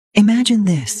Imagine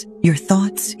this: your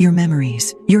thoughts, your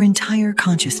memories, your entire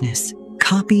consciousness,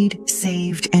 copied,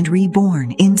 saved, and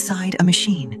reborn inside a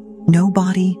machine. No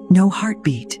body, no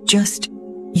heartbeat, just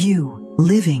you,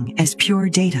 living as pure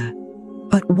data.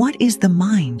 But what is the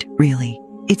mind, really?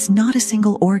 It's not a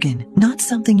single organ, not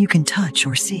something you can touch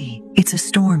or see. It's a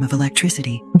storm of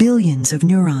electricity, billions of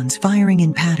neurons firing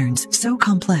in patterns so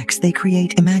complex they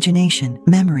create imagination,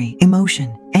 memory,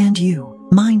 emotion, and you.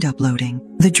 Mind uploading,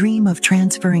 the dream of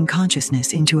transferring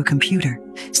consciousness into a computer,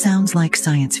 sounds like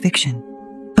science fiction.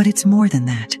 But it's more than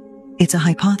that. It's a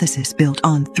hypothesis built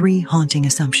on 3 haunting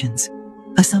assumptions.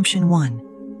 Assumption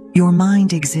 1. Your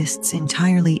mind exists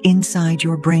entirely inside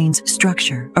your brain's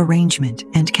structure, arrangement,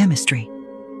 and chemistry.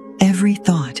 Every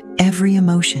thought, every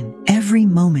emotion, every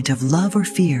moment of love or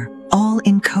fear, all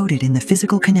encoded in the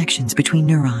physical connections between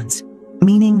neurons.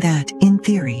 Meaning that, in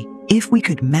theory, if we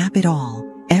could map it all,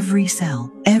 every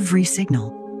cell, every signal,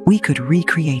 we could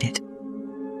recreate it.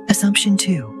 Assumption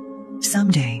 2.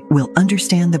 Someday, we'll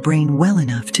understand the brain well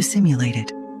enough to simulate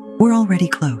it. We're already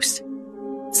close.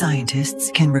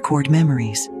 Scientists can record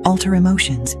memories, alter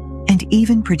emotions, and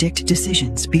even predict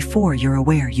decisions before you're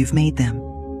aware you've made them.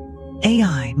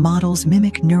 AI models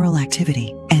mimic neural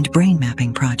activity, and brain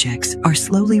mapping projects are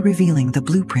slowly revealing the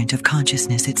blueprint of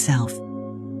consciousness itself.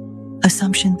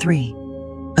 Assumption 3.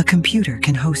 A computer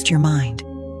can host your mind.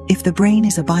 If the brain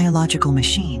is a biological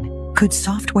machine, could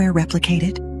software replicate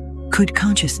it? Could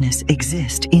consciousness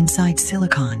exist inside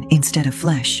silicon instead of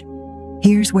flesh?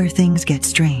 Here's where things get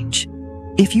strange.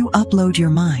 If you upload your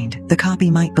mind, the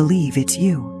copy might believe it's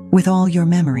you, with all your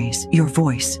memories, your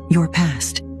voice, your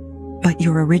past. But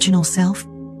your original self?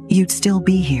 You'd still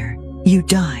be here. You'd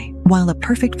die, while a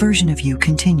perfect version of you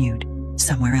continued,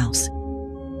 somewhere else.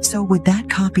 So would that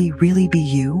copy really be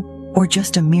you, or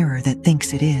just a mirror that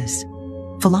thinks it is?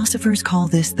 Philosophers call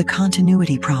this the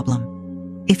continuity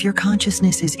problem. If your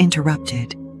consciousness is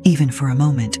interrupted, even for a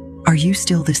moment, are you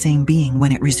still the same being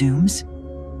when it resumes?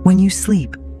 When you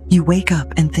sleep, you wake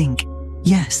up and think,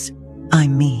 yes,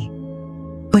 I'm me.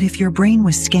 But if your brain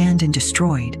was scanned and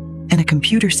destroyed, and a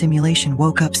computer simulation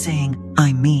woke up saying,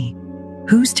 I'm me,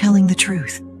 who's telling the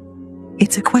truth?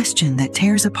 It's a question that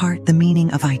tears apart the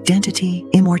meaning of identity,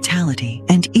 immortality,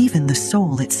 and even the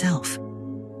soul itself.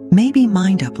 Maybe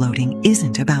mind uploading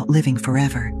isn't about living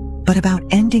forever, but about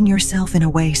ending yourself in a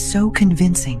way so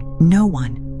convincing no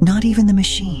one, not even the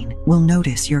machine, will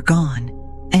notice you're gone.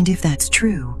 And if that's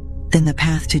true, then the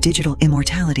path to digital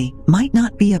immortality might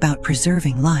not be about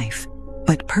preserving life,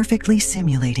 but perfectly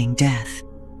simulating death.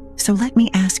 So let me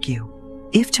ask you,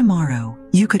 if tomorrow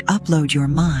you could upload your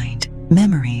mind,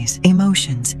 memories,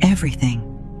 emotions, everything,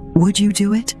 would you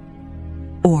do it?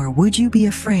 Or would you be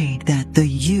afraid that the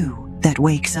you that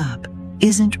wakes up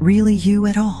isn't really you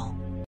at all?